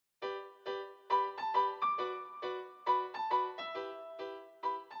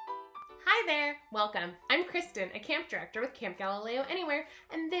Hi there! Welcome. I'm Kristin, a camp director with Camp Galileo Anywhere,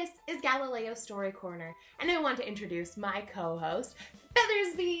 and this is Galileo Story Corner. And I want to introduce my co-host,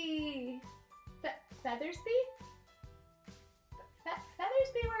 Feathersby! Feathersby?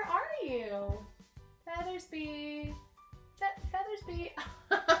 Feathersby, where are you? Feathersby. Feathersby.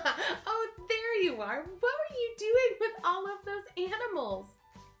 Oh, there you are. What were you doing with all of those animals?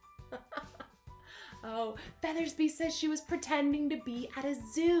 Oh, Feathersby says she was pretending to be at a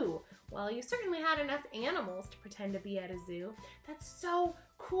zoo. Well, you certainly had enough animals to pretend to be at a zoo. That's so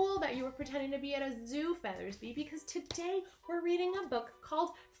cool that you were pretending to be at a zoo, Feathersby, because today we're reading a book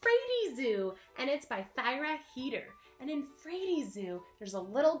called Fraidyzoo, and it's by Thrya, Heder. And in Fraidyzoo, there's a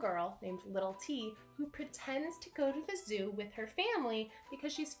little girl named Little T who pretends to go to the zoo with her family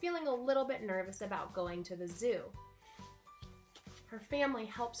because she's feeling a little bit nervous about going to the zoo. Her family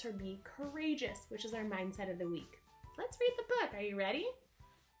helps her be courageous, which is our mindset of the week. Let's read the book. Are you ready?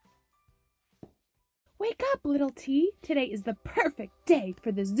 Wake up, Little T. Today is the perfect day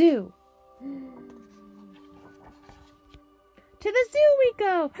for the zoo. To the zoo we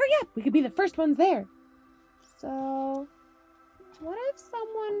go. Hurry up. We could be the first ones there. So, what if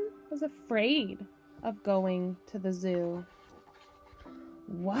someone was afraid of going to the zoo?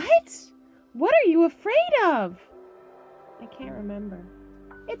 What? What are you afraid of? I can't remember.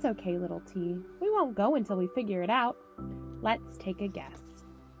 It's okay, Little T. We won't go until we figure it out. Let's take a guess.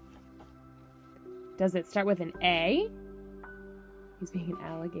 Does it start with an A? He's being an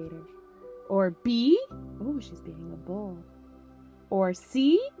alligator. Or B? Oh, she's being a bull. Or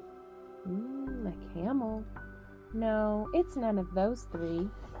C? A camel. No, it's none of those three.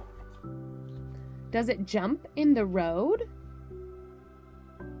 Does it jump in the road?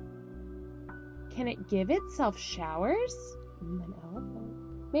 Can it give itself showers? An elephant.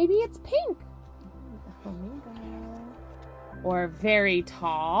 Maybe it's pink. A flamingo. Or very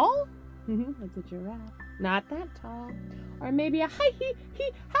tall? It's a giraffe. Not that tall. Or maybe a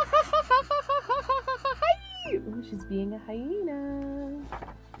Oh, she's being a hyena.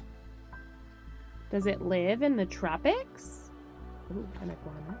 Does it live in the tropics? Ooh, an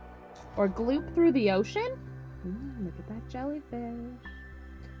iguana. Or gloop through the ocean? Look at that jellyfish.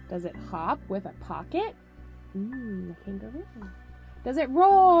 Does it hop with a pocket? A kangaroo. Does it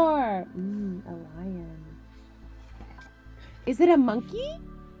roar? A lion. Is it a monkey?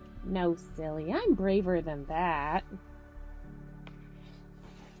 No, silly. I'm braver than that.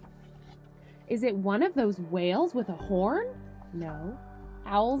 Is it one of those whales with a horn? No.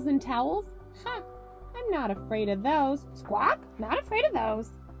 Owls and towels? Ha! I'm not afraid of those. Squawk? Not afraid of those.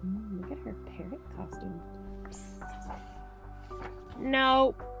 Look at her parrot costume. Psst.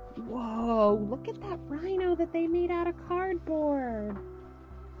 No. Whoa, look at that rhino that they made out of cardboard.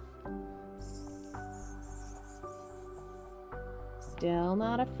 Still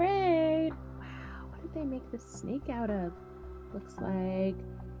not afraid. Wow, what did they make this snake out of? Looks like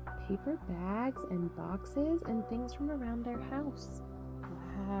paper bags and boxes and things from around their house.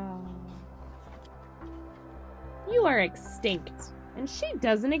 Wow. You are extinct, and she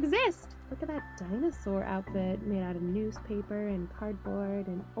doesn't exist. Look at that dinosaur outfit made out of newspaper and cardboard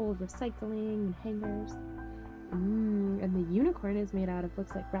and old recycling and hangers. And the unicorn is made out of,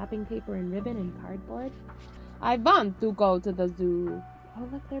 looks like wrapping paper and ribbon and cardboard. I want to go to the zoo. Oh,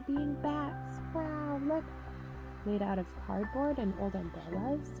 look, they're being bats. Wow, look. Made out of cardboard and old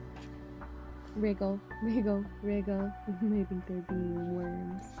umbrellas. Wriggle, wriggle, wriggle. I think they're being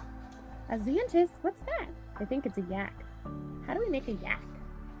worms. A xanthus? What's that? I think it's a yak. How do we make a yak?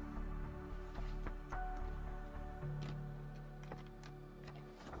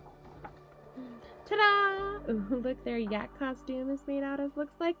 Ta-da! Ooh, look, their yak costume is made out of,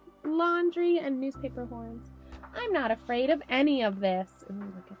 looks like laundry and newspaper horns. I'm not afraid of any of this.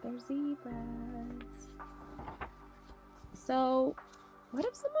 Ooh, look at their zebras. So, what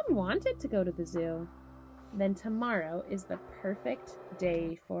if someone wanted to go to the zoo? Then tomorrow is the perfect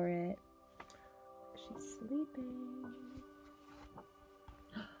day for it. She's sleeping.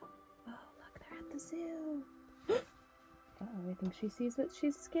 Oh, look, they're at the zoo. Oh, I think she sees what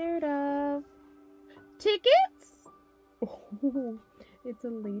she's scared of. Tickets? Oh, it's a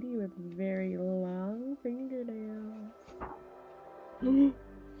lady with very long fingernails.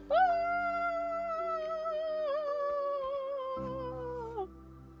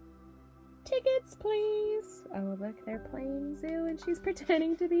 Tickets, please. Oh, look, they're playing zoo, and she's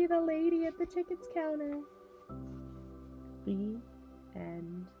pretending to be the lady at the tickets counter. The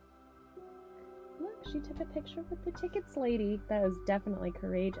end. Look, she took a picture with the tickets lady. That was definitely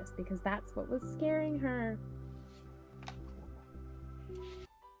courageous because that's what was scaring her.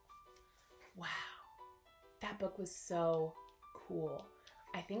 Wow, that book was so cool.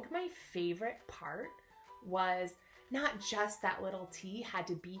 I think my favorite part was not just that little T had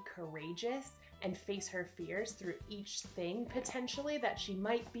to be courageous and face her fears through each thing potentially that she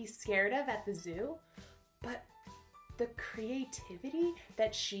might be scared of at the zoo, but the creativity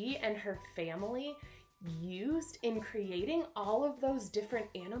that she and her family used in creating all of those different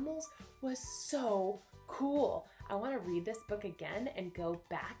animals was so cool. I want to read this book again and go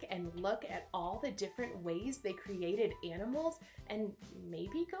back and look at all the different ways they created animals and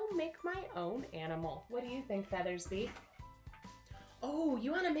maybe go make my own animal. What do you think, Feathersby? Oh,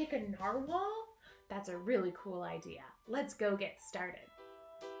 you want to make a narwhal? That's a really cool idea. Let's go get started.